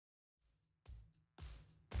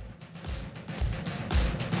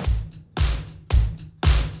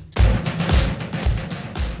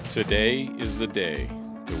Today is the day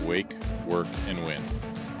to wake, work, and win.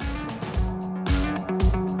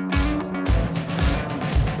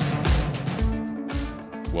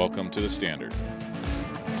 Welcome to the Standard.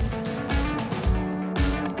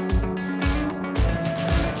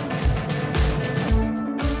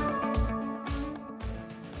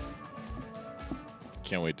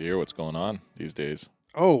 Can't wait to hear what's going on these days.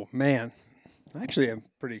 Oh, man. Actually, I'm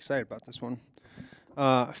pretty excited about this one.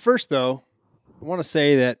 First, though, I want to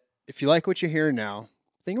say that if you like what you're hearing now,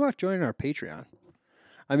 think about joining our Patreon.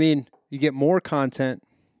 I mean, you get more content,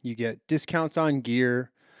 you get discounts on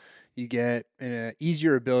gear, you get an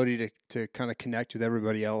easier ability to kind of connect with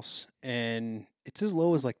everybody else, and it's as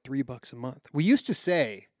low as like $3 a month. We used to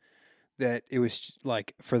say that it was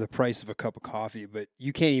like for the price of a cup of coffee, but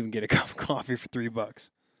you can't even get a cup of coffee for $3.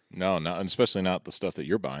 No, not especially not the stuff that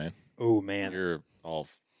you're buying. Oh, man. You're all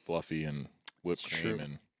fluffy and whipped It's cream true.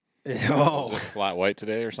 and Oh, was it flat white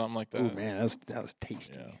today or something like that. oh man, that was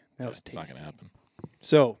tasty. Yeah. That was It's tasty. not going to happen.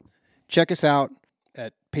 So check us out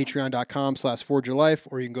at patreon.com/forgeyourlife,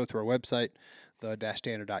 or you can go to our website,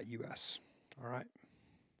 the-standard.us. All right.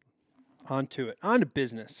 On to it. On to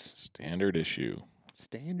business. Standard issue.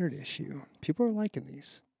 Standard issue. People are liking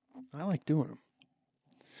these. I like doing them.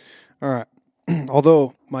 All right.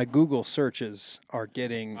 Although my Google searches are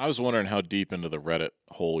getting I was wondering how deep into the Reddit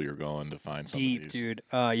hole you're going to find some of deep, these. dude.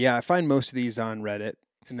 Yeah, I find most of these on Reddit,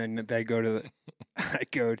 and then they go to the I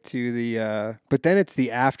go to the but then it's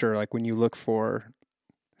the after, like when you look for,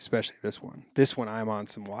 especially this one. This one I'm on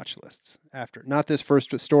some watch lists after. Not this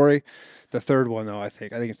first story, the third one though. I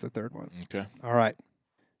think it's the third one. Okay. All right.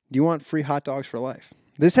 Do you want free hot dogs for life?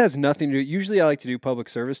 This has nothing to do. Usually I like to do public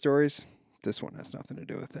service stories. This one has nothing to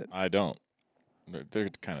do with it. I don't. They're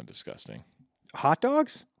kind of disgusting. Hot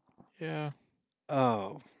dogs? Yeah.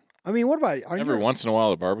 Oh. I mean, what about Every once in a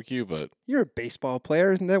while at barbecue, but you're a baseball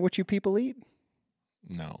player, isn't that what you people eat?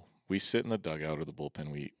 no. We sit in the dugout or the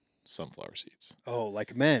bullpen. We eat sunflower seeds. Oh,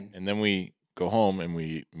 like men. And then we go home and we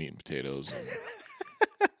eat meat and potatoes.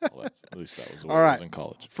 And all that. At least that was what All I right. was in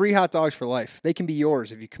college. Free hot dogs for life. They can be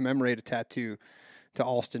yours if you commemorate a tattoo to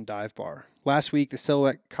Alston Dive Bar. Last week, the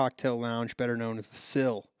Silhouette Cocktail Lounge, better known as the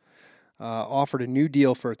Sill, offered a new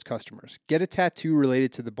deal for its customers. Get a tattoo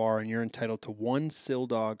related to the bar, and you're entitled to one Sill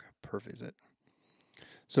dog per visit.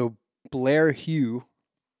 So Blair Hugh,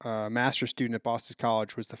 a master's student at Boston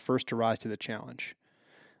College, was the first to rise to the challenge.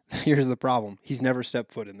 Here's the problem. He's never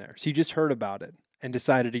stepped foot in there. So he just heard about it and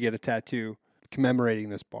decided to get a tattoo commemorating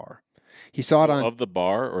this bar. He saw it on... Of the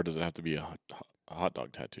bar, or does it have to be a hot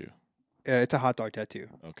dog tattoo? it's a hot dog tattoo.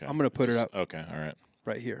 Okay. I'm going to put it up Okay. All right.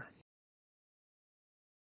 right here.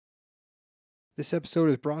 This episode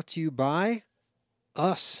is brought to you by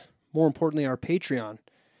us. More importantly, our Patreon.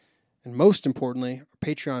 And most importantly, our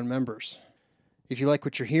Patreon members. If you like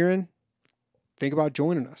what you're hearing, think about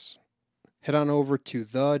joining us. Head on over to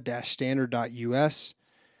the-standard.us.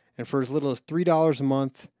 And for as little as $3 a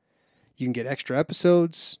month, you can get extra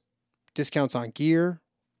episodes, discounts on gear,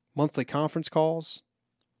 monthly conference calls.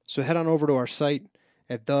 So head on over to our site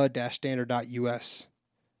at the-standard.us.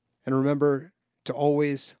 And remember to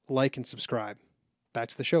always like and subscribe. Back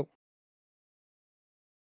to the show.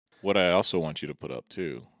 What I also want you to put up,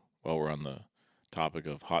 too, while we're on the topic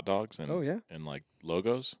of hot dogs and, Oh, yeah? and like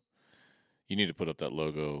logos, you need to put up that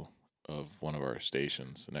logo of one of our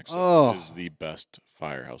stations. The next Oh. is the best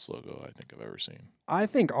firehouse logo I think I've ever seen. I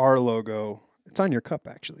think our logo, it's on your cup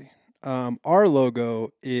actually. Our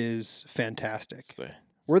logo is fantastic.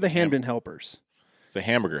 We're the Hamden Helpers. It's the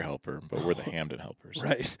hamburger helper, but we're the Hamden helpers.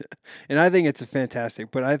 Right. And I think it's a fantastic,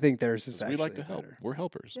 but I think theirs is 'Cause actually we like to help. better. We're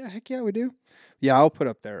helpers. Yeah, heck yeah, we do. Yeah, I'll put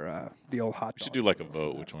up there the old hot We dog. should do like a logo for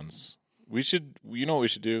vote. that. Which ones? We should. You know what we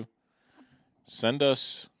should do? Send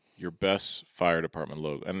us your best fire department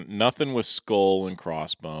logo, and nothing with skull and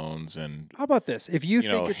crossbones and How about this? If you,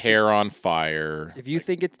 think know it's hair on fire. if you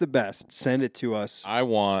think it's the best, send it to us I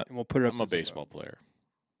want. and we'll put it up. I'm a as vote. baseball player.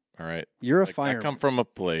 All right. You're a Like, I fireman. come from a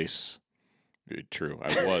place. True,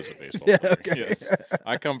 I was a baseball Yeah, player. okay. Yes,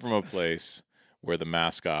 I come from a place where the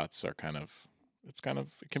mascots are kind of. It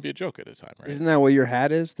can be a joke at a time, right? Isn't that what your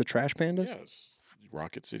hat is? The Trash Pandas? Yes.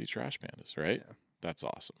 Rocket City Trash Pandas, right? Yeah. That's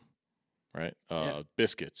awesome, right? Yeah.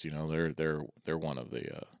 Biscuits, they're one of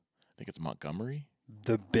the. I think it's Montgomery.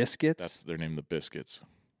 The Biscuits? That's their name, the Biscuits.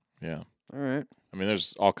 Yeah, All right. I mean,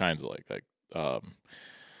 there's all kinds of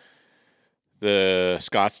the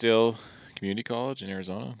Scottsdale Community College in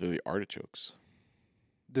Arizona. They're the Artichokes.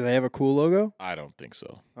 Do they have a cool logo? I don't think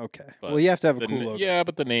so. Okay. But Well, you have to have a The cool n- logo. Yeah,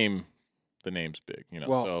 but the name's big,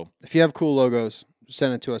 Well, so If you have cool logos,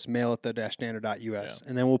 send it to us. Mail at the-standard.us,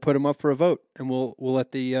 and then we'll put them up for a vote, and we'll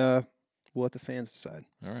let the We'll let the fans decide.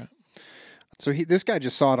 All right. So this guy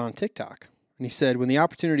just saw it on TikTok, and he said, when the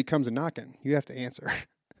opportunity comes a knocking, you have to answer.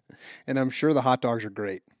 And I'm sure the hot dogs are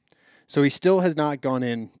great. So he still has not gone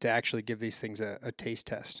in to actually give these things a taste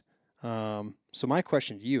test. So my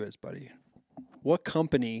question to you is, buddy, what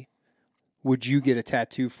company would you get a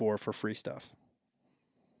tattoo for free stuff?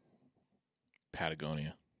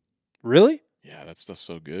 Patagonia. Really? Yeah, that stuff's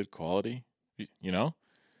so good. Quality. You know?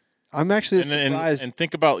 I'm actually surprised. And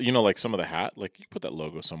think about, like some of the hat. Like, you put that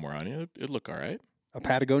logo somewhere on you. It'd look all right. A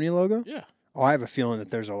Patagonia logo? Yeah. Oh, I have a feeling that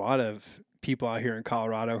there's a lot of people out here in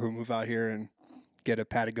Colorado who move out here and get a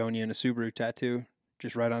Patagonia and a Subaru tattoo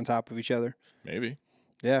just right on top of each other. Maybe.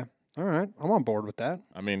 Yeah. All right. I'm on board with that.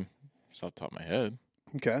 I mean, it's off the top of my head.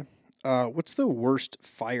 Okay. What's the worst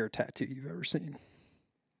fire tattoo you've ever seen?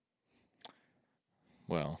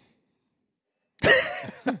 Well,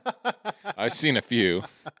 I've seen a few.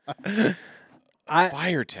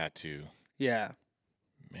 Fire tattoo. Yeah.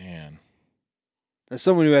 Man. As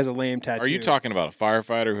someone who has a lame tattoo. Are you talking about a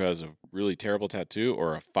firefighter who has a really terrible tattoo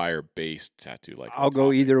or a fire-based tattoo? Like I'll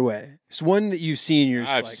go either way. It's one that you've seen. You're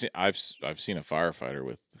just I've seen a firefighter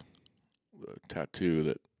with a tattoo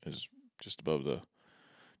that is just above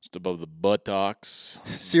the buttocks.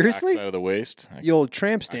 Seriously? Backside of the waist. The old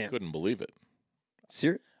tramp stamp. I couldn't believe it.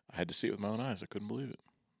 I had to see it with my own eyes. I couldn't believe it.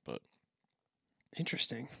 But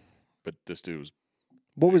interesting. But this dude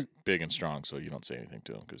was big and strong, so you don't say anything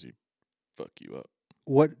to him because he'd fuck you up.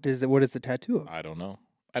 What is the tattoo of? I don't know.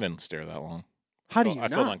 I didn't stare that long. How do you I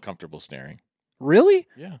felt uncomfortable staring. Really?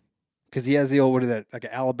 Yeah. Because he has the old, what is that, like an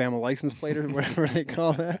Alabama license plate or whatever they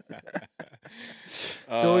call that?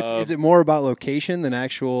 So is it more about location than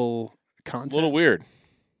actual content? It's a little weird,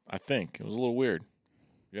 I think. It was a little weird.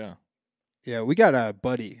 Yeah. Yeah, we got a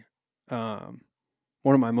buddy. One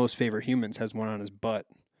of my most favorite humans has one on his butt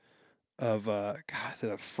of, is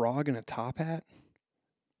it a frog in a top hat?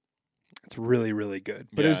 It's really, really good.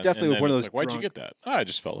 But it was definitely one of those. Why'd you get that? I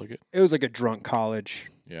just felt like it. It was like a drunk college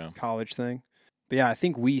thing. But yeah, I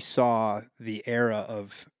think we saw the era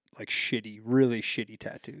of like really shitty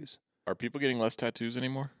tattoos. Are people getting less tattoos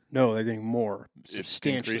anymore? No, they're getting more. It's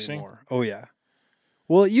Substantially increasing? more. Oh, yeah.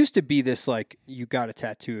 Well, it used to be this like, you got a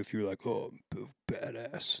tattoo if you were like, oh, I'm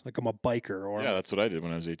badass. Like I'm a biker or. Yeah, that's what I did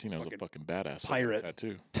when I was 18. I was a fucking badass. Pirate.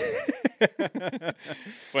 Tattoo.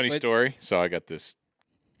 Funny story. So I got this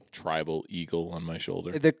tribal eagle on my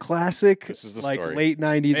shoulder. The classic, this is the like story. late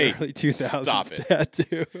 90s, Hey, early 2000s stop it.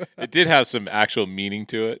 tattoo. It did have some actual meaning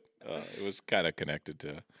to it. It was kind of connected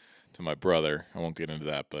to my brother. I won't get into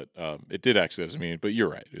that, but it did actually have some meaning. But you're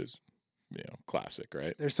right. It was, classic,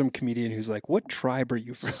 right? There's some comedian who's like, what tribe are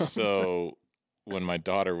you from? So when my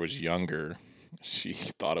daughter was younger, she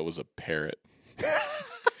thought it was a parrot.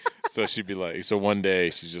 So she'd be like, so one day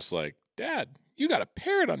she's just like, Dad, you got a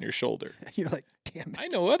parrot on your shoulder. You're like, damn it. I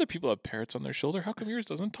know other people have parrots on their shoulder. How come yours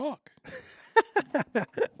doesn't talk?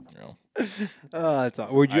 That's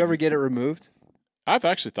all. Would you ever get it removed? I've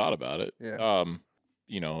actually thought about it. Yeah.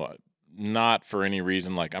 Not for any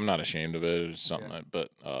reason. Like I'm not ashamed of it or something. Yeah. But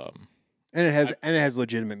and it has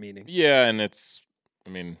legitimate meaning. Yeah, and it's. I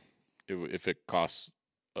mean, if it costs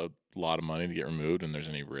a lot of money to get removed and there's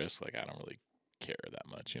any risk, like I don't really care that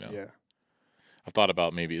much. Yeah. I've thought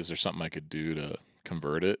about maybe is there something I could do to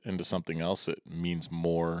convert it into something else that means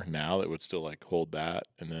more now that would still like hold that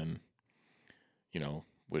and then,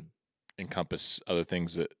 would encompass other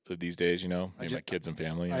things that these days, maybe my kids and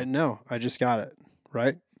family. I know. I just got it.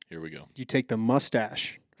 Right? Here we go. You take the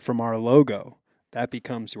mustache from our logo, that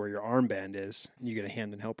becomes where your armband is, and you get a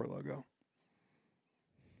Hand and Helper logo.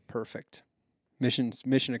 Perfect. Mission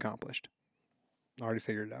accomplished. I already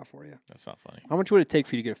figured it out for you. That's not funny. How much would it take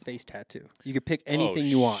for you to get a face tattoo? You could pick anything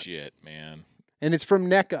you want. Shit, man. And it's from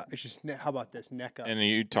neck up. It's just, how about this? Neck up. And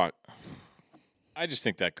you talk. I just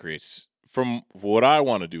think that creates, from what I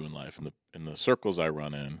want to do in life, in the circles I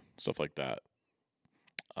run in, stuff like that,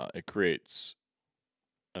 it creates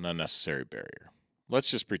an unnecessary barrier. Let's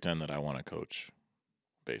just pretend that I want to coach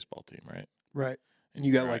a baseball team, right? Right. And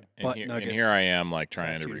you got like butt nuggets. And here I am like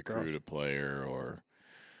trying to recruit a player or,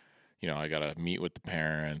 I got to meet with the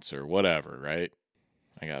parents or whatever, right?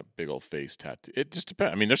 I got a big old face tattoo. It just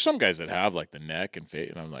depends. I mean, there's some guys that have like the neck and face,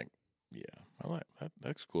 and I'm like, yeah, I like that.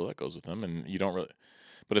 That's cool. That goes with them. And you don't really,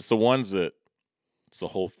 but it's the ones that it's the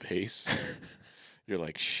whole face. You're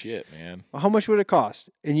like, shit, man. Well, how much would it cost?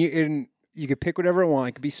 And you could pick whatever you want.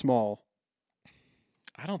 It could be small.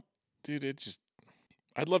 I'd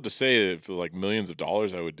love to say that for like millions of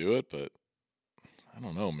dollars I would do it, but I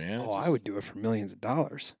don't know, man. I would do it for millions of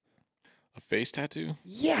dollars. A face tattoo?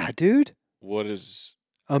 Yeah, dude. What is...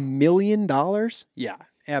 $1 million? Yeah,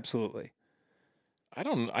 absolutely.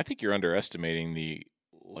 I think you're underestimating the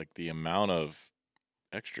amount of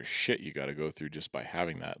extra shit you got to go through just by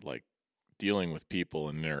having that, like dealing with people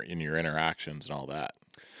and in your interactions and all that.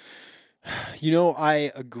 You know,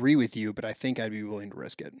 I agree with you, but I think I'd be willing to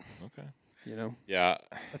risk it. Okay. You know? Yeah.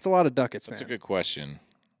 That's a lot of ducats, That's man. a good question.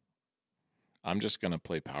 I'm just going to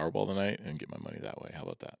play Powerball tonight and get my money that way. How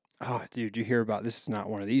about that? Oh, dude, you hear about this? Is not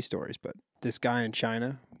one of these stories, but this guy in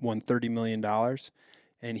China won $30 million,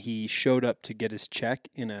 and he showed up to get his check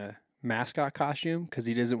in a mascot costume because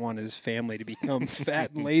he doesn't want his family to become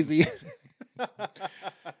fat and lazy.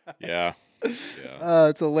 Yeah. Yeah.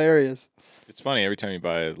 It's hilarious. It's funny every time you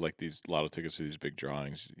buy like these lotto tickets to these big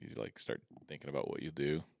drawings, you like start thinking about what you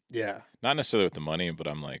do. Yeah. Not necessarily with the money, but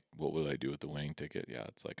I'm like, what will I do with the winning ticket? Yeah,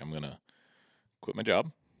 it's like I'm gonna quit my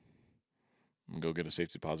job and go get a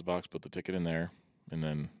safety deposit box, put the ticket in there, and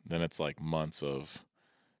then it's like months of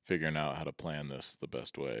figuring out how to plan this the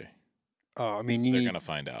best way. Oh, I mean, they're gonna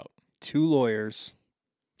find out. 2 lawyers.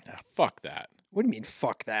 Yeah, fuck that. What do you mean,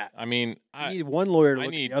 fuck that? I mean, you need one lawyer to look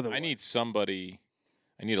at the other. I need somebody.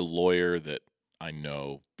 I need a lawyer that I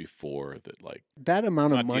know before that, like that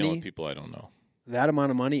amount of money. Dealing with people I don't know. That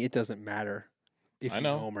amount of money, it doesn't matter if I you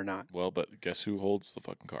know them or not. Well, but guess who holds the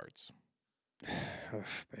fucking cards? Oh,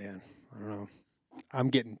 man, I don't know. I'm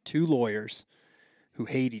getting 2 lawyers who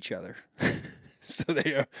hate each other, so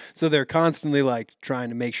they're constantly like trying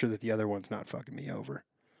to make sure that the other one's not fucking me over.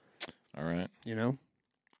 All right, you know.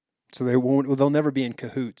 So they'll never be in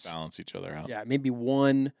cahoots. Balance each other out. Yeah, maybe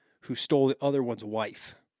one who stole the other one's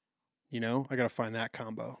wife. You know, I got to find that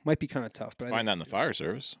combo. Might be kind of tough, but find that in the fire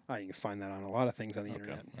service. You can find that on a lot of things on the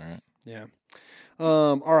internet. All right. Yeah.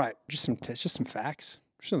 All right. Just some facts.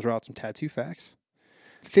 Just gonna throw out some tattoo facts.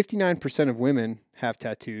 59% of women have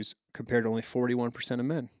tattoos compared to only 41% of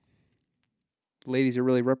men. Ladies are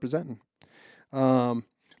really representing.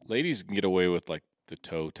 Ladies can get away with like the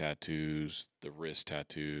toe tattoos, the wrist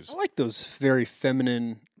tattoos. I like those very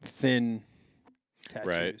feminine, thin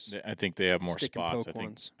tattoos. Right. I think they have more spots.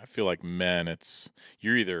 I feel like men,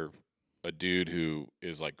 you're either a dude who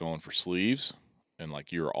is like going for sleeves and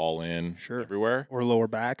like you're all in everywhere. Or lower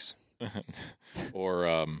backs. Or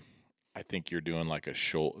I think you're doing like a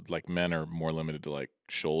shoulder, like men are more limited to like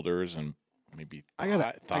shoulders and maybe I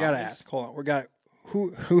gotta ask. Hold on.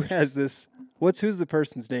 Who has this? Who's the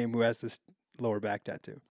person's name who has this lower back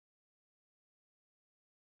tattoo?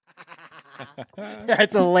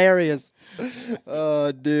 That's hilarious.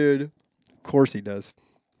 Oh, dude. Of course he does.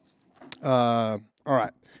 All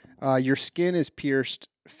right. Your skin is pierced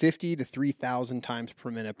 50 to 3,000 times per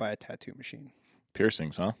minute by a tattoo machine.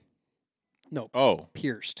 Piercings, huh? No. Oh.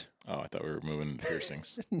 Pierced. Oh, I thought we were moving to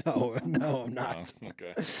piercings. No, I'm not. Oh,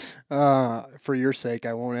 okay. For your sake,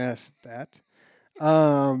 I won't ask that.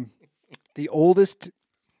 The oldest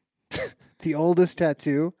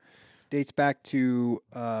tattoo dates back to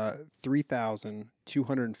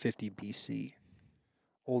 3,250 BC.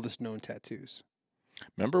 Oldest known tattoos.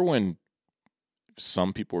 Remember when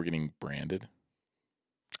some people were getting branded?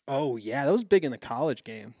 Oh, yeah. That was big in the college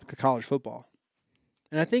game, the college football.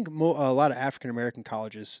 And I think a lot of African-American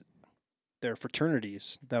colleges, their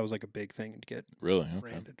fraternities, that was like a big thing to get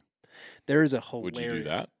branded. There is a hilarious... Would you do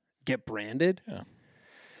that? Get branded? Yeah.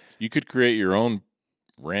 You could create your own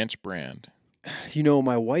ranch brand. You know,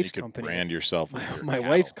 my wife's company. Brand yourself. My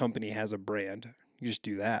wife's company has a brand. You just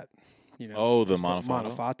do that. You know. Oh, the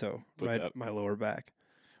Monofoto. Monofoto, right? My lower back.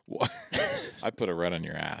 What? I put it right on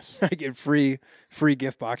your ass. I get free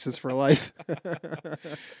gift boxes for life.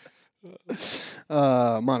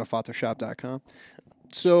 Monofotoshop.com.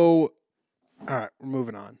 So, all right, we're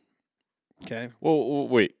moving on. Okay. Well,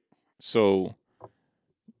 wait. So,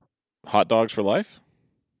 hot dogs for life?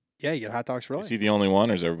 Yeah, you get hot dogs for life. Is he the only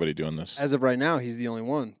one, or is everybody doing this? As of right now, he's the only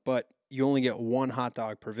one. But you only get one hot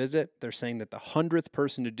dog per visit. They're saying that the 100th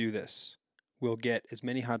person to do this will get as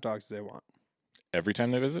many hot dogs as they want. Every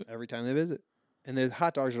time they visit? Every time they visit. And the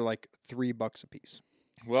hot dogs are like $3 a piece.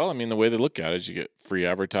 Well, I mean, the way they look at it is you get free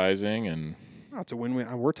advertising and... Oh, it's a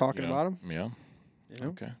win-win. We're talking about them. Yeah. You know?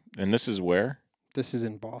 Okay. And this is where? This is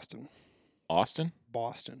in Boston. Austin?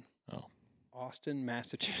 Boston. Oh. Austin,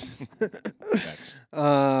 Massachusetts.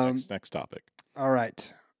 Next topic. All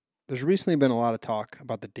right. There's recently been a lot of talk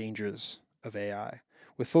about the dangers of AI,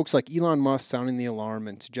 with folks like Elon Musk sounding the alarm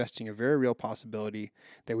and suggesting a very real possibility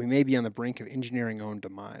that we may be on the brink of engineering-owned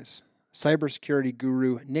demise. Cybersecurity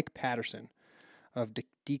guru Nick Patterson of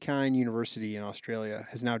Deakin University in Australia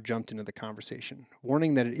has now jumped into the conversation,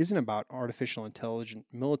 warning that it isn't about artificial intelligent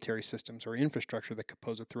military systems or infrastructure that could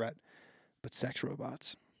pose a threat, but sex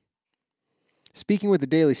robots. Speaking with the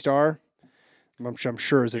Daily Star, I'm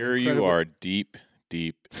sure is here you are deep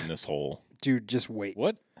in this hole. Dude, just wait.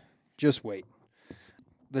 What? Just wait.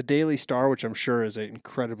 The Daily Star, which I'm sure is an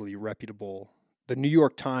incredibly reputable, the New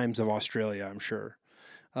York Times of Australia, I'm sure.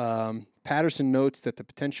 Patterson notes that the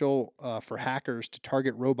potential for hackers to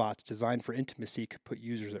target robots designed for intimacy could put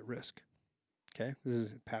users at risk. Okay, this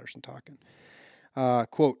is Patterson talking.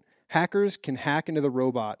 Quote, hackers can hack into the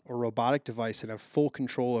robot or robotic device and have full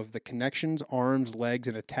control of the connections, arms, legs,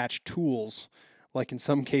 and attached tools, like in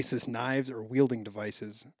some cases knives or wielding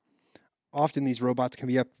devices. Often these robots can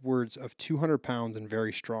be upwards of 200 pounds and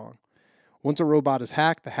very strong. Once a robot is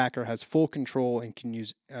hacked, the hacker has full control and can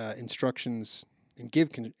use instructions and give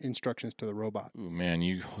instructions to the robot. Ooh, man,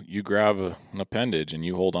 you grab an appendage and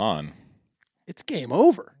you hold on. It's game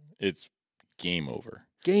over. It's game over.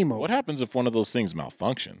 Game over. What happens if one of those things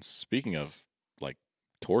malfunctions? Speaking of like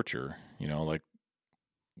torture, like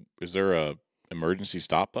is there a emergency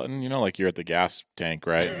stop button? Like you're at the gas tank,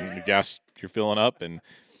 right? And the gas you're filling up and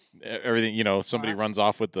everything, somebody runs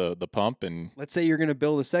off with the pump and let's say you're going to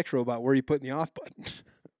build a sex robot. Where are you putting the off button?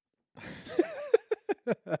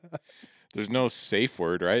 There's no safe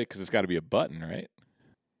word, right? Because it's got to be a button, right?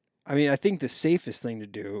 I mean, I think the safest thing to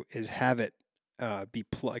do is have it be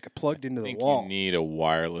plugged into the wall. You need a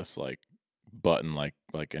wireless button like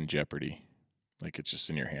in Jeopardy, like it's just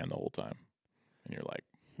in your hand the whole time, and you're like,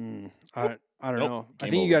 I don't know. I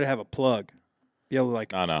think you got to have a plug, be able to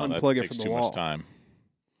unplug it from the wall. That takes too much time.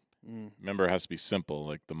 Remember, it has to be simple.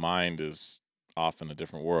 Like the mind is off in a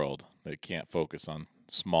different world. They can't focus on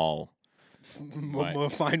small,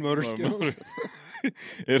 fine motor skills.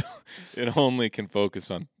 It only can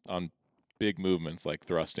focus on big movements like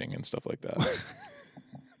thrusting and stuff like that.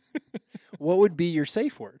 What would be your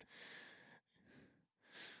safe word?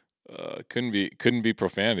 Couldn't be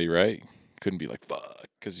profanity, right? Couldn't be like fuck,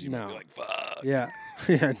 because you would be like fuck. Yeah.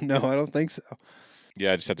 No, I don't think so.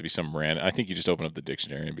 Yeah, it just have to be some random. I think you just open up the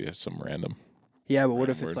dictionary and be some random. Yeah, but what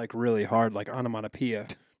if it's like really hard, like onomatopoeia?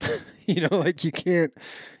 Like you can't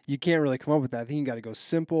really come up with that. I think you got to go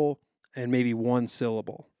simple and maybe one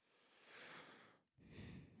syllable.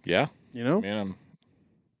 Yeah. Man,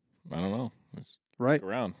 I don't know. Let's right. Look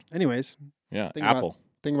around. Anyways. Yeah. Think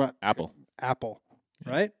about Apple. Apple.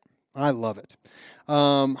 Yeah. Right. I love it.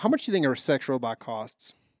 How much do you think a sex robot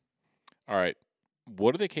costs? All right.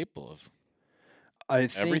 What are they capable of?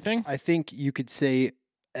 Everything? I think you could say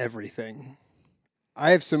everything.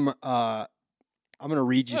 I have some. I'm going to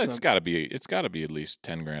read you. It's got to be at least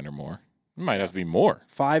 $10,000 or more. It might have to be more.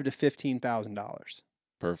 $5,000 to $15,000.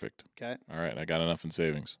 Perfect. Okay. All right. I got enough in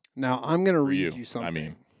savings. Now I'm going to read you something. I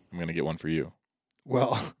mean, I'm going to get one for you.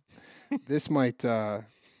 Well, this might.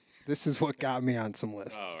 This is what got me on some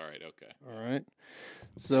lists. Oh, all right. Okay. All right.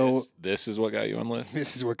 So this is what got you on list?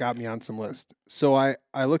 This is what got me on some list. So I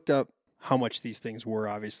looked up how much these things were,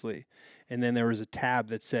 obviously. And then there was a tab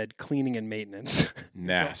that said cleaning and maintenance.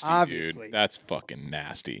 Nasty, so dude. That's fucking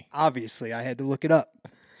nasty. Obviously, I had to look it up.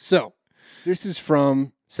 So this is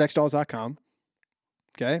from sexdolls.com.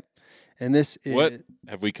 Okay. And this is. What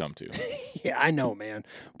have we come to? Yeah, I know, man.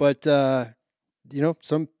 But,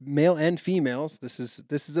 some male and females, this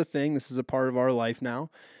is a thing. This is a part of our life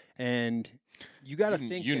now. And you got to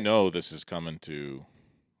think. This is coming to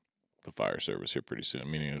the fire service here pretty soon,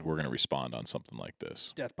 meaning we're going to respond on something like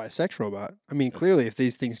this. Death by sex robot. I mean, clearly, if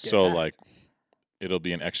these things get hacked, it'll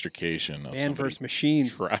be an extrication of man versus machine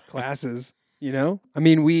classes. I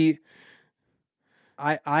mean,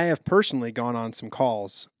 I have personally gone on some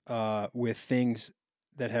calls with things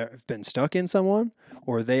that have been stuck in someone,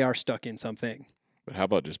 or they are stuck in something. But how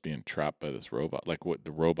about just being trapped by this robot? Like what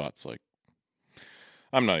the robot's like.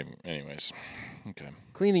 I'm not even. Anyways, okay.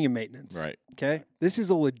 Cleaning and maintenance. Right. Okay. This is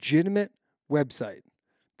a legitimate website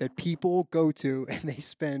that people go to and they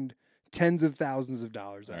spend tens of thousands of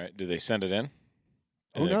dollars on. All right. Do they send it in?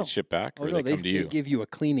 Oh, no. Ship back? Or they come to you? They give you a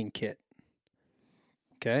cleaning kit.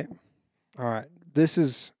 Okay. All right. This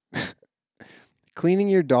is cleaning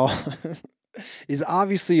your doll is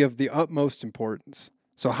obviously of the utmost importance.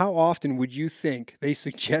 So how often would you think they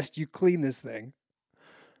suggest you clean this thing?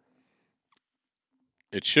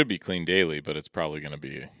 It should be cleaned daily, but it's probably going to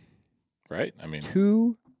be, right? I mean,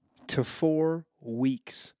 2 to 4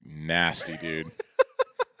 weeks. Nasty, dude.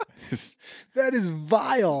 That is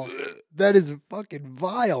vile. That is fucking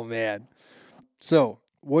vile, man. So,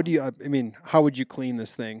 how would you clean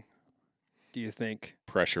this thing, do you think?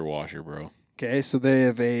 Pressure washer, bro. Okay, so they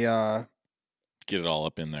have a... Get it all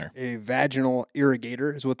up in there. A vaginal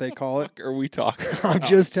irrigator is what they call it. What are we talking about? I'm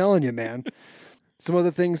just telling you, man. Some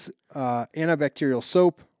other things, antibacterial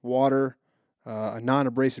soap, water, a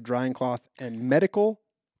non-abrasive drying cloth, and medical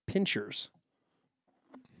pinchers.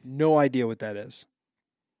 No idea what that is.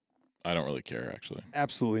 I don't really care, actually.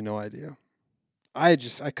 Absolutely no idea. I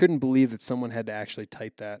couldn't believe that someone had to actually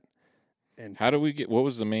type that. And How do we get? What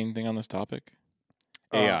was the main thing on this topic?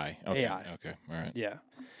 AI. Okay. AI. Okay. All right. Yeah.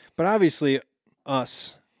 But obviously,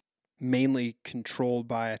 us mainly controlled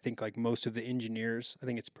by, I think, like most of the engineers. I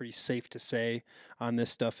think it's pretty safe to say on this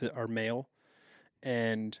stuff are male.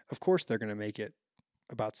 And of course, they're going to make it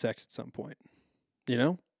about sex at some point. You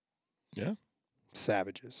know? Yeah.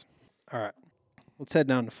 Savages. All right. Let's head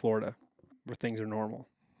down to Florida where things are normal.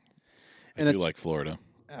 I do like Florida.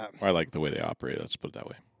 Or I like the way they operate. Let's put it that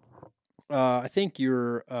way. I think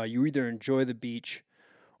you either enjoy the beach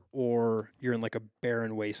or you're in like a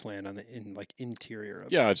barren wasteland in like interior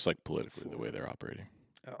of Yeah, I just like politically the way they're operating.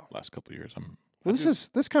 Oh. Last couple of years,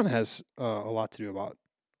 this kind of has a lot to do about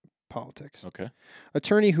politics. Okay.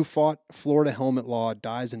 Attorney who fought Florida helmet law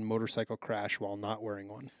dies in motorcycle crash while not wearing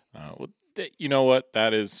one. You know what?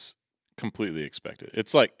 That is completely expected.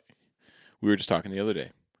 It's like we were just talking the other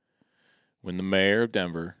day when the mayor of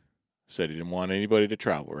Denver said he didn't want anybody to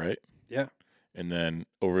travel, right? Yeah. And then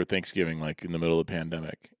over Thanksgiving, like in the middle of the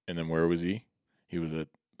pandemic, and then where was he? He was at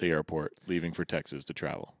the airport leaving for Texas to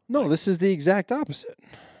travel. No, this is the exact opposite.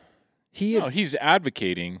 He's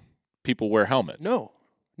advocating people wear helmets. No,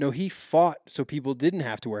 he fought so people didn't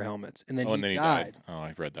have to wear helmets, and then he died. Oh,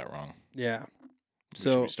 I read that wrong. Yeah.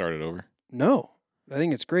 Should we start it over? No, I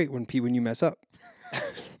think it's great when you mess up.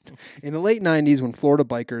 In the late 90s, when Florida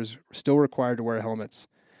bikers were still required to wear helmets,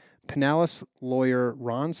 Pinellas lawyer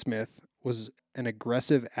Ron Smith was an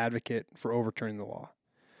aggressive advocate for overturning the law.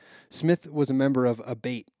 Smith was a member of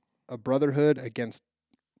ABATE, a brotherhood against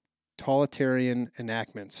totalitarian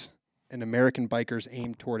enactments, and American bikers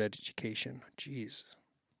aimed toward education. Jeez,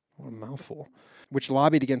 what a mouthful. Which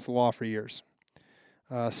lobbied against the law for years.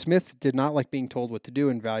 Smith did not like being told what to do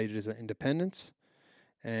and valued his independence,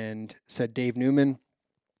 and said Dave Newman,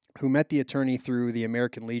 who met the attorney through the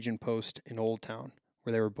American Legion post in Old Town,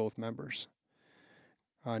 where they were both members.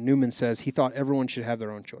 Newman says he thought everyone should have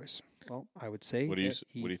their own choice. Well, I would say. What do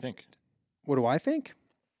you think? What do I think?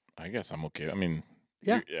 I guess I'm okay. I mean,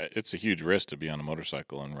 yeah, it's a huge risk to be on a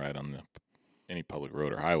motorcycle and ride on any public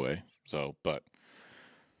road or highway. So, but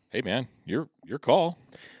hey, man, your call.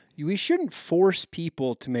 We shouldn't force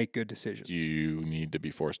people to make good decisions. Do you need to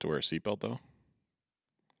be forced to wear a seatbelt though?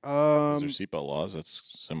 Is there seatbelt laws that's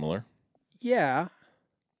similar? Yeah.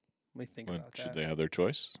 Let me think about that. Should they have their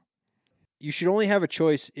choice? You should only have a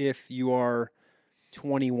choice if you are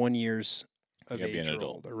 21 years of age or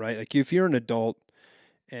older, right? Like if you're an adult,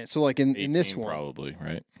 and so like in this one, probably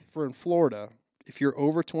right. For in Florida, if you're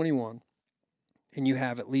over 21 and you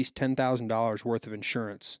have at least $10,000 worth of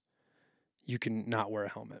insurance, you can not wear a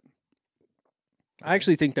helmet. I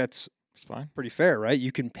actually think that's fine, pretty fair, right?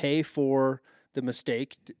 You can pay for the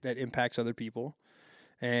mistake that impacts other people,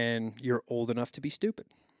 and you're old enough to be stupid.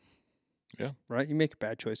 Yeah. Right? You make a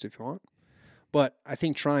bad choice if you want. But I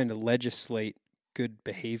think trying to legislate good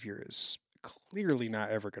behavior is clearly not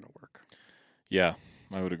ever going to work. Yeah,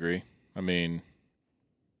 I would agree. I mean,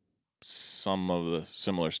 some of the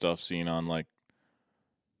similar stuff seen on like,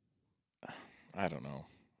 I don't know.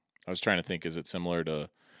 I was trying to think, is it similar to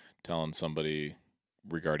telling somebody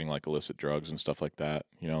regarding like illicit drugs and stuff like that?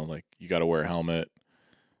 You know, like you got to wear a helmet.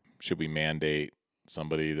 Should we mandate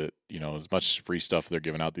somebody that, you know, as much free stuff they're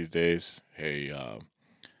giving out these days? Hey,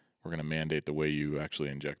 we're going to mandate the way you actually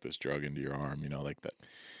inject this drug into your arm, you know, like that.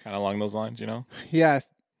 Kind of along those lines, you know? Yeah.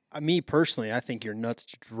 Me personally, I think you're nuts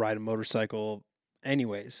to ride a motorcycle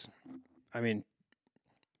anyways. I mean,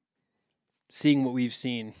 seeing what we've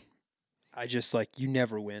seen, I just like, you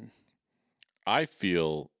never win. I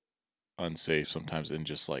feel unsafe sometimes in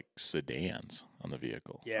just like sedans on the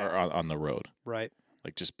vehicle or on the road. Right.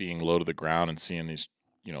 Like just being low to the ground and seeing these,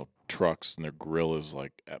 you know, trucks and their grill is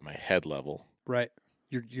like at my head level. Right.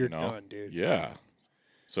 You're done, dude. Yeah.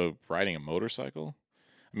 So riding a motorcycle,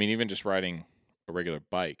 I mean, even just riding a regular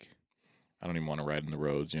bike, I don't even want to ride in the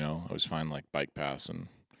roads, you know. I always find like bike paths and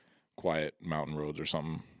quiet mountain roads or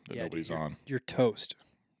something that nobody's on. You're toast.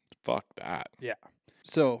 Fuck that. Yeah.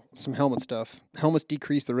 So some helmet stuff. Helmets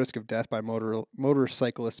decrease the risk of death by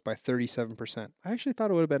motorcyclists by 37%. I actually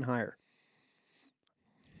thought it would have been higher.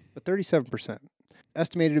 But 37%.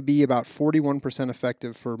 Estimated to be about 41%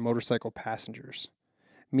 effective for motorcycle passengers.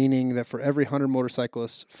 Meaning that for every 100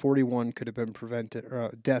 motorcyclists, 41 could have been prevented,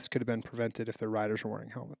 or deaths could have been prevented if their riders were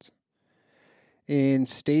wearing helmets. In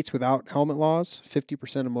states without helmet laws,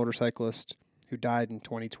 50% of motorcyclists who died in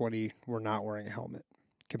 2020 were not wearing a helmet,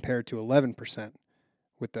 compared to 11%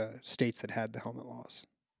 with the states that had the helmet laws.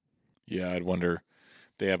 Yeah, I'd wonder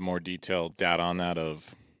if they have more detailed data on that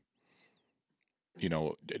of, you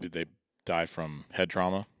know, did they die from head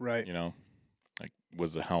trauma? Right. You know, like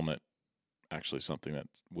was the helmet actually something that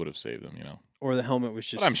would have saved them, Or the helmet was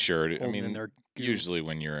just. But I'm sure. I holding in mean, their goo. usually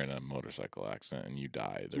when you're in a motorcycle accident and you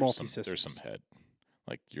die, there's multi-systems. some head,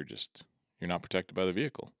 like you're not protected by the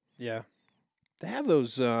vehicle. Yeah, they have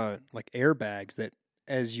those like airbags that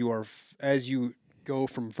as you go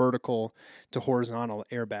from vertical to horizontal,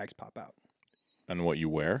 airbags pop out. And what you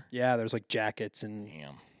wear? Yeah, there's like jackets and.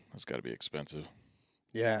 Damn, that's got to be expensive.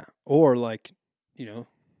 Yeah, or like,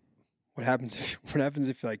 what happens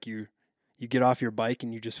if like you get off your bike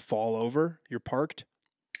and you just fall over? You're parked.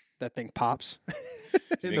 That thing pops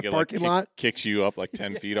in the parking lot. Kicks you up like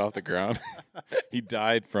 10 feet off the ground. He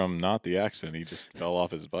died from not the accident. He just fell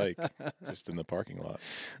off his bike just in the parking lot.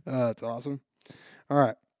 That's awesome. All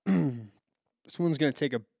right. This one's going to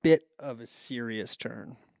take a bit of a serious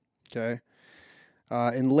turn. Okay.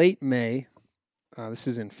 In late May, this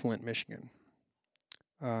is in Flint, Michigan.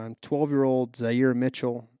 12-year-old Zaire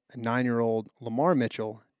Mitchell and 9-year-old Lamar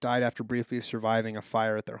Mitchell died after briefly surviving a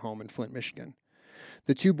fire at their home in Flint, Michigan.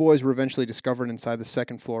 The two boys were eventually discovered inside the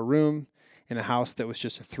second-floor room in a house that was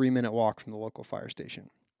just a 3-minute walk from the local fire station.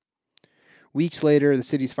 Weeks later, the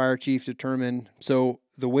city's fire chief determined, so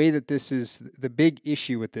the way that this is, the big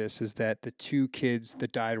issue with this is that the two kids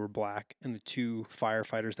that died were black and the two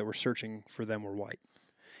firefighters that were searching for them were white.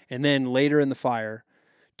 And then later in the fire,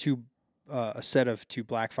 a set of two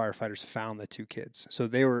black firefighters found the two kids. So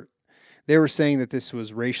they were saying that this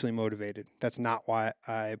was racially motivated. That's not why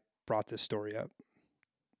I brought this story up.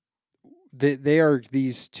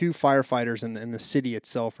 These two firefighters and the city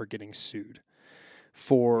itself are getting sued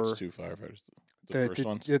for. Which two firefighters? The first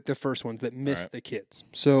ones? The first ones that missed the kids.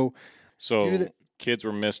 So kids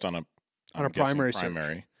were missed on a primary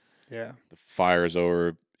search. Yeah. The fire is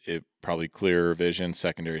over. It probably clearer vision.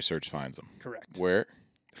 Secondary search finds them. Correct. Where?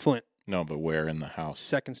 Flint. No, but where in the house?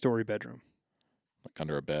 Second-story bedroom. Like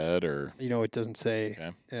under a bed or? It doesn't say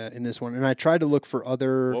in this one. And I tried to look for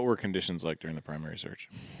other. What were conditions like during the primary search?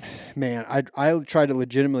 Man, I tried to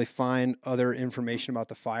legitimately find other information about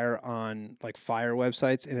the fire on like fire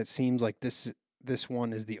websites, and it seems like this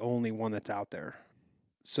one is the only one that's out there.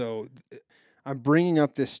 So I'm bringing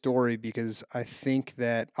up this story because I think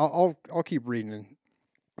that I'll keep reading.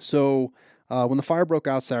 So when the fire broke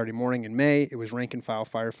out Saturday morning in May, it was rank and file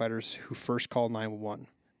firefighters who first called 911.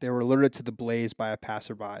 They were alerted to the blaze by a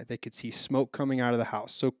passerby. They could see smoke coming out of the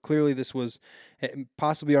house. So clearly this was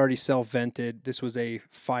possibly already self-vented. This was a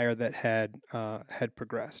fire that had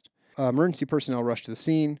progressed. Emergency personnel rushed to the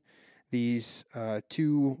scene. These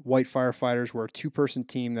two white firefighters were a two-person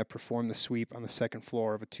team that performed the sweep on the second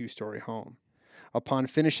floor of a 2-story home. Upon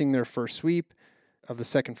finishing their first sweep of the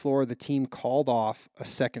second floor, the team called off a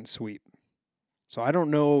second sweep. So I don't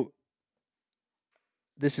know.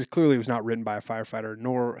 This is clearly was not written by a firefighter,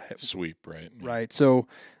 nor sweep, right? Yeah. Right. So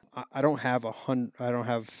I don't have a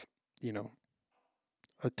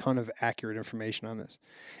ton of accurate information on this.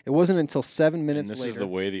 It wasn't until 7 minutes later. This is the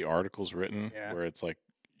way the article's written, where it's like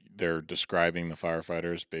they're describing the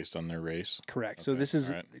firefighters based on their race. Correct. Okay. So this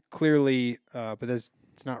is clearly, but it's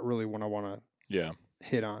not really what I want to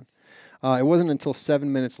hit on. It wasn't until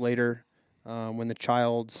 7 minutes later when the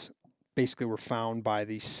childs basically were found by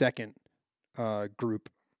the second group.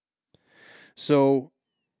 So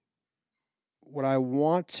what I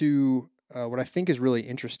think is really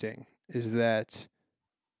interesting is that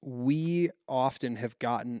we often have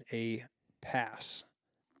gotten a pass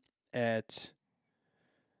at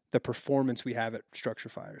the performance we have at structure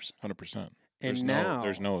fires. 100%. And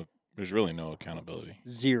there's really no accountability.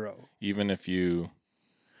 Zero. Even if you,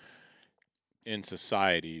 in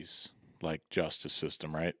societies like justice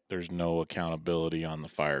system, right? There's no accountability on the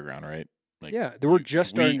fire ground, right? Like we're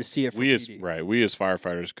just starting to see it. We as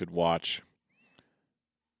firefighters could watch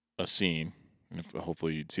a scene, and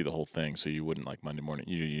hopefully you'd see the whole thing, so you wouldn't like Monday morning.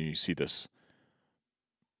 You see this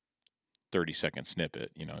 30-second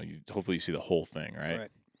snippet. Hopefully you see the whole thing, right?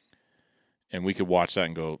 And we could watch that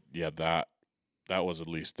and go, yeah, that was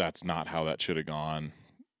that's not how that should have gone.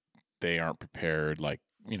 They aren't prepared. Like,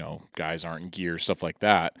 guys aren't in gear, stuff like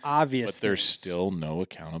that. Obvious, but there's still no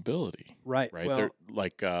accountability. Right. Right. Well, they're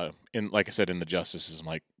like I said, in the justice system,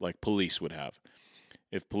 like police would have.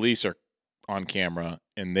 If police are on camera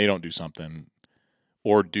and they don't do something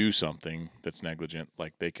or do something that's negligent,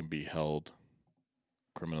 like they can be held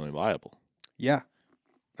criminally liable. Yeah,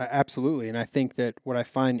 absolutely. And I think that what I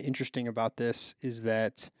find interesting about this is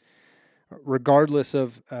that regardless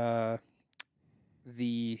of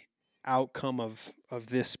the outcome of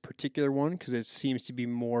this particular one, because it seems to be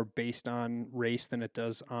more based on race than it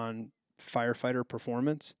does on firefighter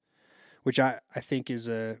performance, which I think is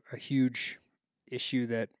a huge issue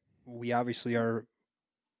that we obviously are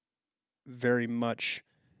very much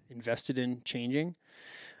invested in changing,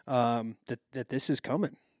 that this is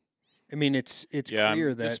coming. I mean, it's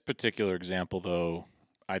clear that this particular example, though,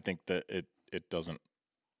 I think that it doesn't,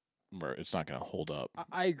 it's not going to hold up.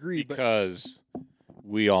 I agree, because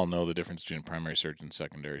we all know the difference between primary search and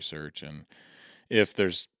secondary search, and if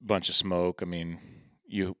there's a bunch of smoke, I mean,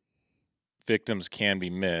 victims can be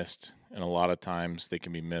missed, and a lot of times they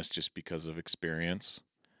can be missed just because of experience.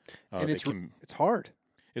 And it's hard.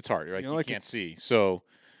 It's hard, right? You can't see. So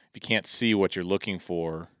if you can't see what you're looking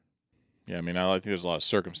for, I mean, I think there's a lot of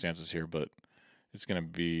circumstances here, but it's going to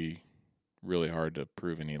be really hard to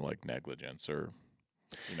prove any like negligence or,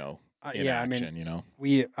 inaction, I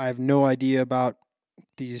mean, I have no idea about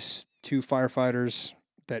these 2 firefighters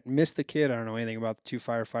that missed the kid. I don't know anything about the 2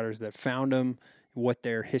 firefighters that found him, what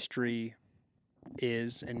their history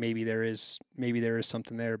is, and maybe there is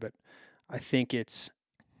something there, but I think it's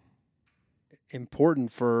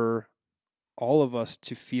important for all of us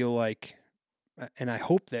to feel like, and I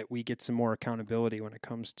hope that we get some more accountability when it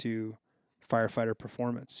comes to firefighter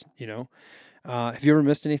performance. Have you ever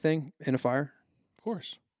missed anything in a fire? Of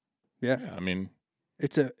course. Yeah. I mean,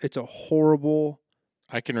 it's a horrible.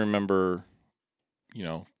 I can remember,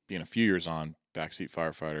 being a few years on backseat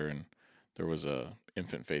firefighter, and there was a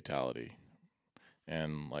infant fatality,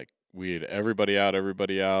 and like we had everybody out,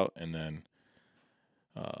 and then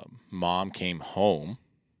mom came home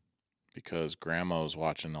because grandma was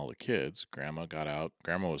watching all the kids. Grandma got out.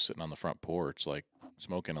 Grandma was sitting on the front porch, like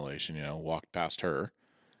smoke inhalation, walked past her.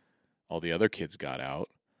 All the other kids got out.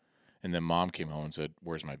 And then mom came home and said,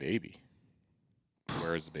 "Where's my baby?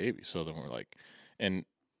 Where is the baby?" So then we're like, and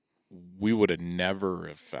we would have never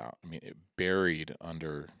have found, it buried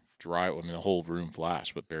under the whole room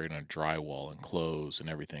flashed, but buried under drywall and clothes and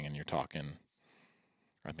everything. And you're talking,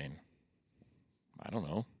 I don't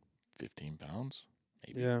know, 15 pounds,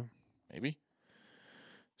 maybe. Yeah. Maybe.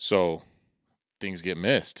 So things get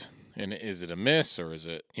missed. And is it a miss, or is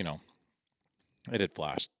it, it had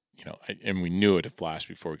flashed, and we knew it had flashed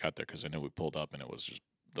before we got there because I knew we pulled up and it was just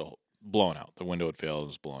blown out. The window had failed. It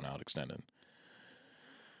was blown out, extended.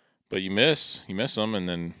 But you miss them, and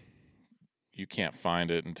then you can't find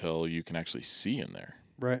it until you can actually see in there.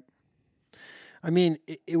 Right. I mean,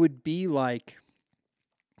 it would be like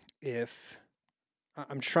if I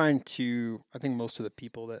think most of the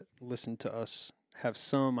people that listen to us have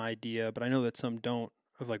some idea, but I know that some don't,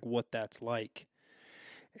 of like what that's like.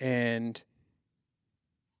 And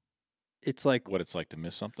it's like what it's like to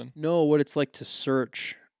miss something? No, what it's like to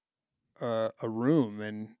search a room.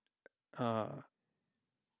 And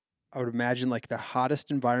I would imagine like the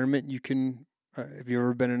hottest environment you can, if you've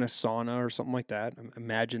ever been in a sauna or something like that,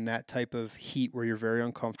 imagine that type of heat where you're very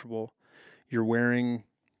uncomfortable. You're wearing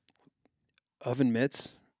oven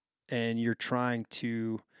mitts and you're trying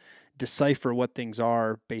to decipher what things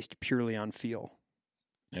are based purely on feel.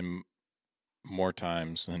 And more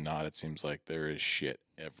times than not, it seems like there is shit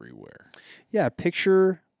everywhere. Yeah,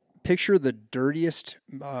 picture the dirtiest,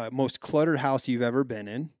 most cluttered house you've ever been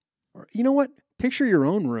in. Or you know what? Picture your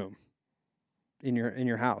own room in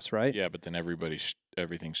your house, right? Yeah, but then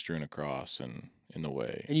everything's strewn across and in the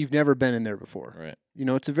way. And you've never been in there before. Right.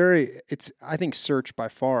 I think search by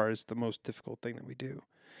far is the most difficult thing that we do.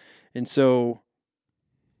 And so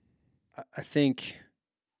I think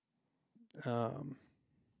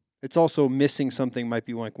it's also missing something might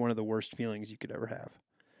be like one of the worst feelings you could ever have.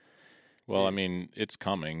 Well, it's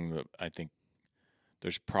coming. I think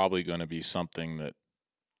there's probably going to be something that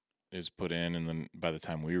is put in, and then by the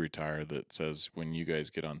time we retire, that says when you guys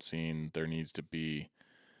get on scene, there needs to be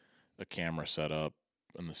a camera set up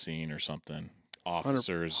in the scene or something. 100%.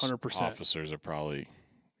 Officers are probably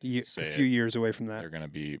a few years away from that. They're going to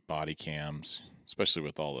be body cams, especially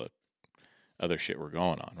with all the other shit we're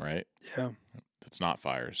going on, right? Yeah. It's not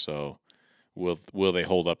fires. So will they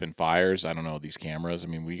hold up in fires? I don't know, these cameras.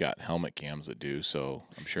 We got helmet cams that do, so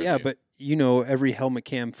I'm sure. Yeah, but every helmet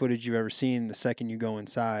cam footage you've ever seen, the second you go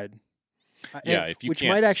inside. Yeah, if you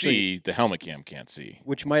can't see, the helmet cam can't see.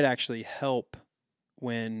 Which might actually help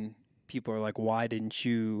when people are like, why couldn't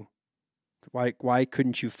you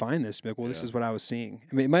find this? Like, well, this is what I was seeing.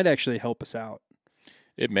 It might actually help us out.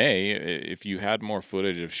 It may, if you had more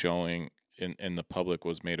footage of showing and the public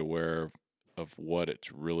was made aware of what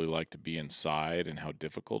it's really like to be inside and how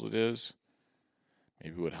difficult it is,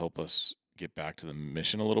 maybe it would help us get back to the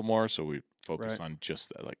mission a little more. So we focus on just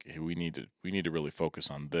that. Like, hey, we need to really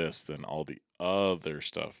focus on this than all the other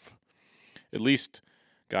stuff. At least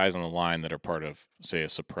guys on the line that are part of, say, a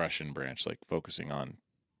suppression branch, like focusing on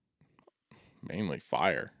mainly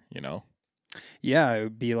fire, Yeah, it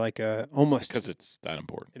would be like almost, because it's that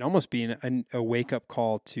important. It'd almost be a wake up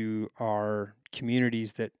call to our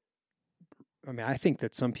communities that I mean, I think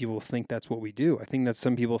that some people think that's what we do. I think that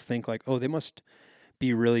some people think like, oh, they must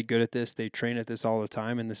be really good at this. They train at this all the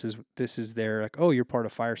time, and this is their like, oh, you're part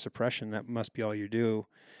of fire suppression. That must be all you do.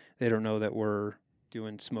 They don't know that we're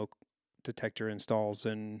doing smoke detector installs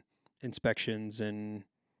and inspections and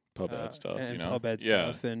pub ed stuff, and you know, pub ed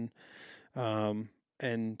stuff,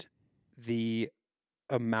 and the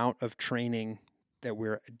amount of training that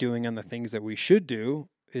we're doing on the things that we should do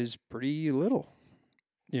is pretty little,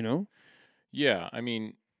 you know? Yeah, I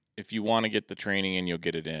mean, if you want to get the training in, you'll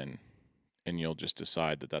get it in, and you'll just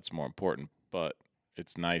decide that that's more important. But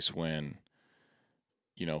it's nice when,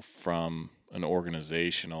 you know, from an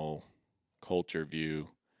organizational culture view,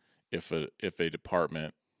 if a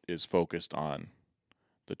department is focused on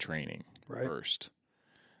the training first,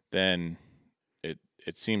 then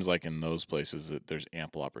it seems like in those places that there's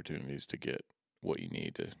ample opportunities to get what you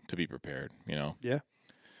need to be prepared, you know? Yeah.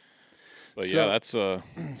 But so, yeah, that's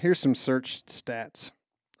here's some search stats.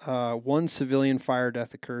 One civilian fire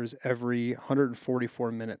death occurs every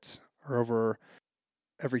 144 minutes, or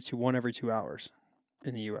every 2 hours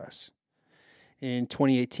in the U.S. In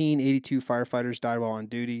 2018, 82 firefighters died while on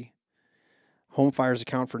duty. Home fires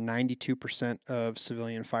account for 92% of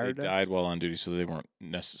civilian fire deaths. They died while on duty, so they weren't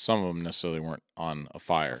some of them necessarily weren't on a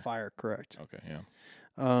fire. Correct. Okay, yeah.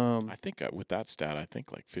 I think with that stat, I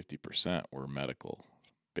think like 50% were medical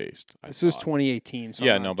based. This was 2018. So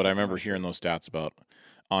yeah, but I remember hearing those stats about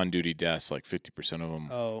on-duty deaths. Like 50% of them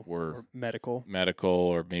were medical,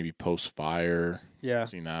 or maybe post-fire. Yeah, I've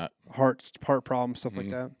seen that heart problems, stuff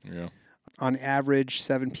like that. Yeah. On average,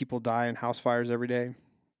 7 people die in house fires every day.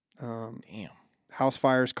 Damn. House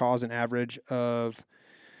fires cause an average of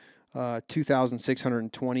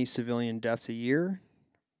 2,620 civilian deaths a year.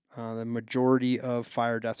 The majority of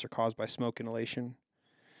fire deaths are caused by smoke inhalation.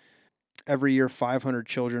 Every year, 500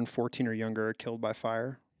 children 14 or younger are killed by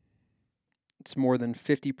fire. It's more than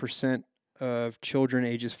 50% of children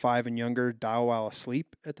ages 5 and younger die while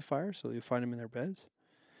asleep at the fire, so you find them in their beds.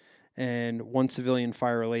 And one civilian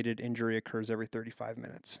fire-related injury occurs every 35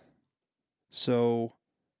 minutes. So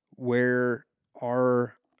where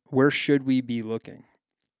should we be looking?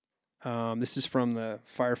 This is from the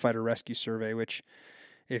Firefighter Rescue Survey, which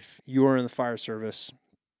if you are in the fire service,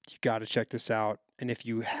 you got to check this out. And if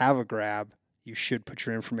you have a grab, you should put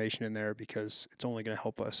your information in there because it's only going to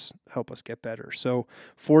help us get better. So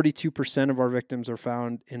 42% of our victims are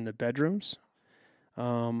found in the bedrooms.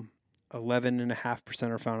 11.5%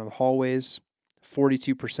 are found in the hallways.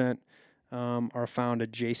 42% are found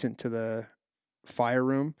adjacent to the fire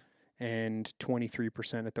room, and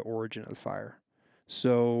 23% at the origin of the fire.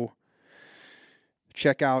 So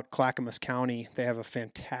check out Clackamas County. They have a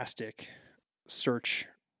fantastic search,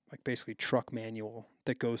 like basically truck manual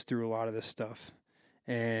that goes through a lot of this stuff.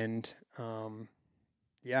 And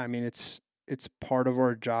yeah, I mean, it's part of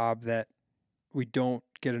our job that we don't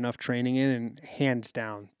get enough training in, and hands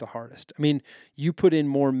down the hardest. I mean, you put in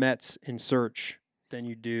more METs in search than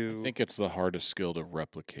you do. I think it's the hardest skill to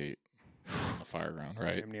replicate on the fire ground,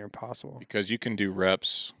 right? Damn near impossible. Because you can do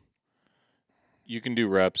reps. You can do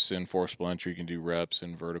reps in forcible entry. You can do reps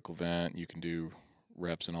in vertical vent. You can do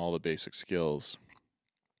reps in all the basic skills.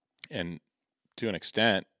 And to an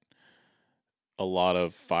extent, a lot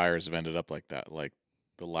of fires have ended up like that. Like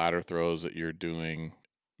the ladder throws that you're doing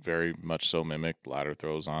very much so mimic ladder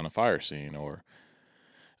throws on a fire scene, or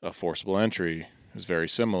a forcible entry is very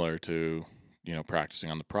similar to, you know, practicing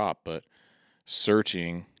on the prop. But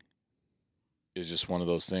searching is just one of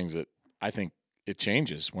those things that I think it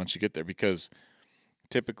changes once you get there, because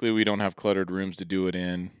typically we don't have cluttered rooms to do it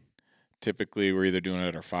in. Typically we're either doing it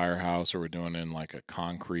at our firehouse or we're doing it in like a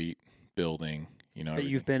concrete building, you know. That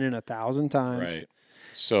you've been in 1,000 times. Right.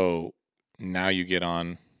 So now you get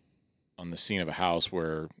on the scene of a house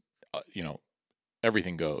where, you know,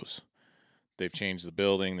 everything goes. They've changed the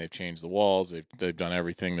building. They've changed the walls. They've done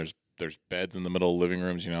everything. There's beds in the middle of living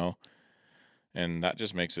rooms, you know, and that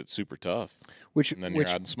just makes it super tough. And then you're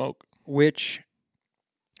adding smoke. Which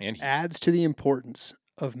and adds to the importance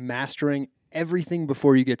of mastering everything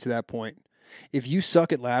before you get to that point. If you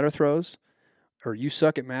suck at ladder throws or you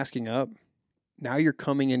suck at masking up, now you're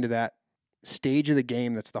coming into that stage of the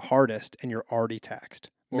game that's the hardest, and you're already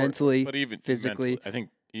taxed. Mentally, but even physically. I think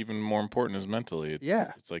even more important is mentally.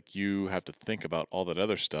 It's like you have to think about all that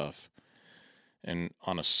other stuff. And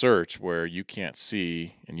on a search where you can't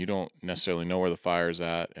see and you don't necessarily know where the fire's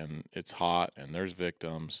at and it's hot and there's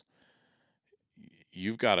victims,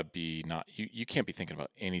 you've got to be you can't be thinking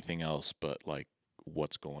about anything else but like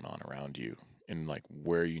what's going on around you and like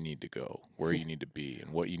where you need to go, where you need to be,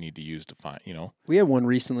 and what you need to use to find, you know. We had one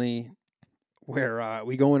recently where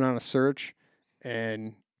we go in on a search,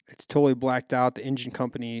 and It's totally blacked out. The engine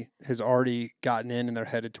company has already gotten in and they're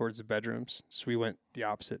headed towards the bedrooms. So we went the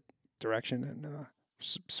opposite direction and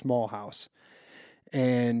small house.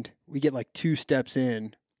 And we get like 2 steps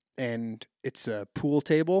in and it's a pool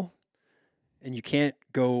table and you can't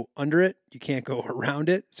go under it. You can't go around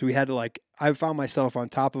it. So we had to I found myself on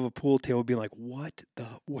top of a pool table being like, what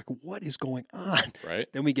is going on? Right.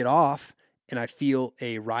 Then we get off and I feel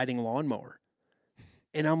a riding lawnmower.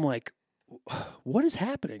 And I'm like, what is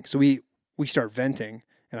happening? So we start venting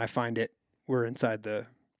and I find we're inside the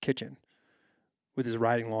kitchen with his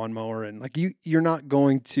riding lawnmower. And you're not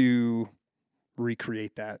going to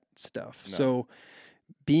recreate that stuff. No. So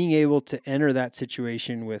being able to enter that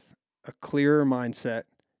situation with a clearer mindset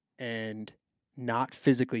and not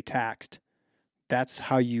physically taxed, that's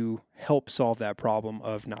how you help solve that problem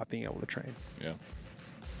of not being able to train. Yeah.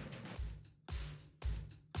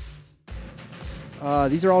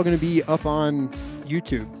 These are all going to be up on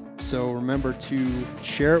YouTube. So remember to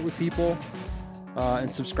share it with people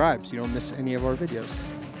and subscribe so you don't miss any of our videos.